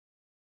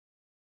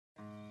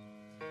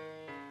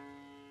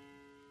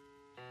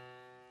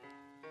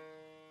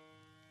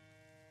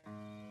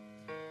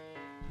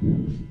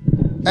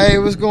Hey,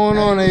 what's going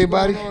on,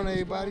 everybody?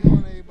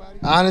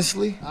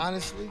 Honestly,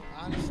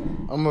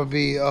 I'm gonna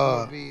be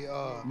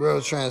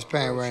real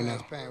transparent right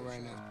now.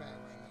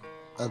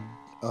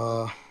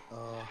 Uh,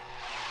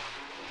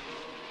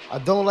 I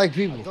don't like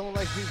people,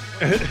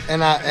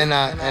 and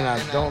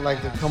I don't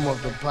like to come up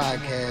the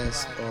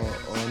podcast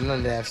or none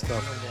of that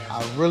stuff.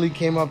 I really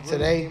came up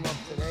today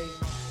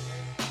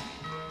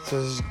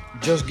to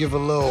just give a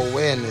little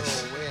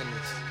awareness.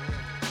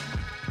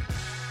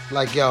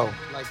 Like yo,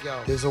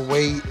 there's a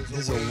way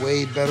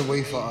better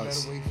way for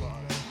us.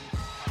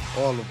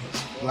 All of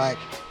us, black,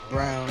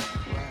 brown,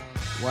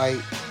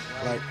 white.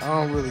 Like I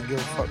don't really give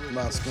a fuck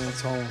about skin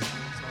tone.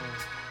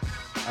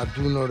 I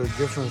do know the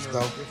difference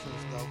though.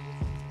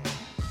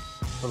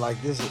 But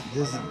like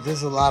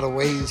there's a lot of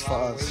ways for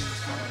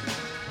us.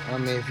 I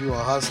mean, if you a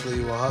hustler,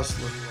 you a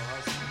hustler.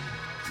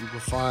 You can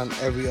find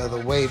every other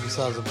way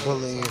besides a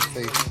bullet in your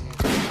face.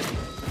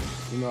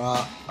 You know,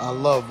 I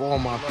love all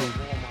my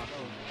people.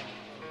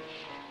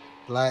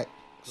 Black,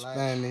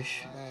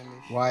 Spanish,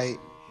 white,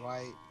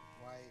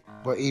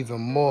 but even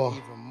more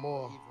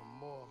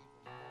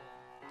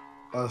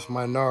us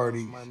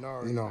minorities.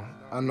 You know,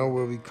 I know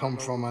where we come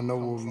from, I know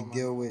what we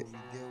deal with,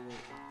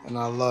 and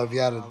I love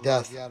y'all to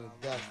death.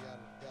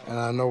 And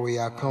I know where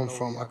y'all come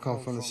from. I come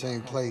from the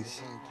same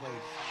place.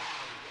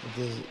 But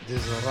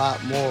there's a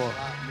lot more.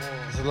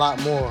 There's a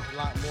lot more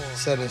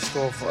set in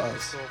store for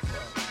us.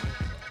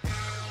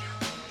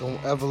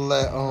 Don't ever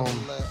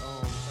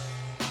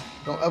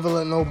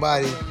let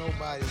nobody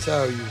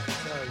tell you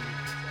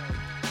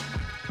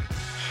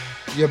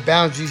your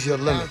boundaries, your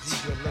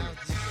limits.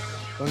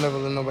 Don't ever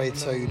let nobody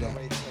tell you that.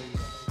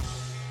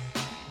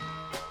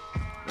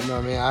 You know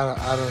what I mean?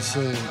 I done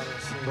seen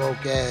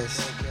broke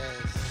ass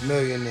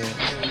millionaires.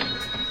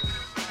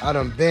 I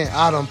done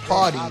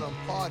partied.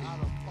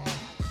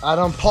 I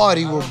done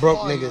party with broke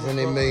niggas and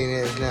they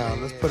millionaires now.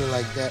 Let's put it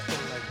like that.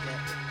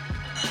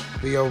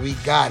 But yo, we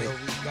got it.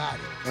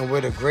 And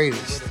we're the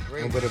greatest.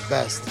 And we're the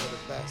best.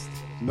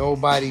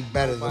 Nobody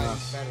better than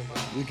us.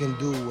 We can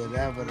do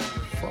whatever the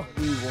fuck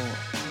we want.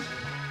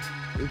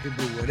 We can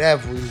do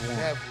whatever we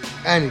want.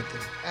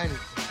 Anything.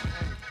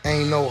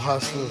 Ain't no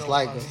hustlers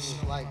like us.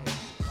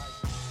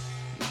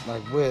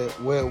 Like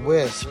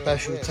we're a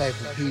special type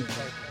of people.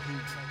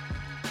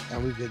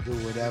 And we can do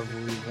whatever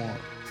we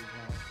want.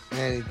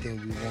 Anything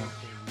we want.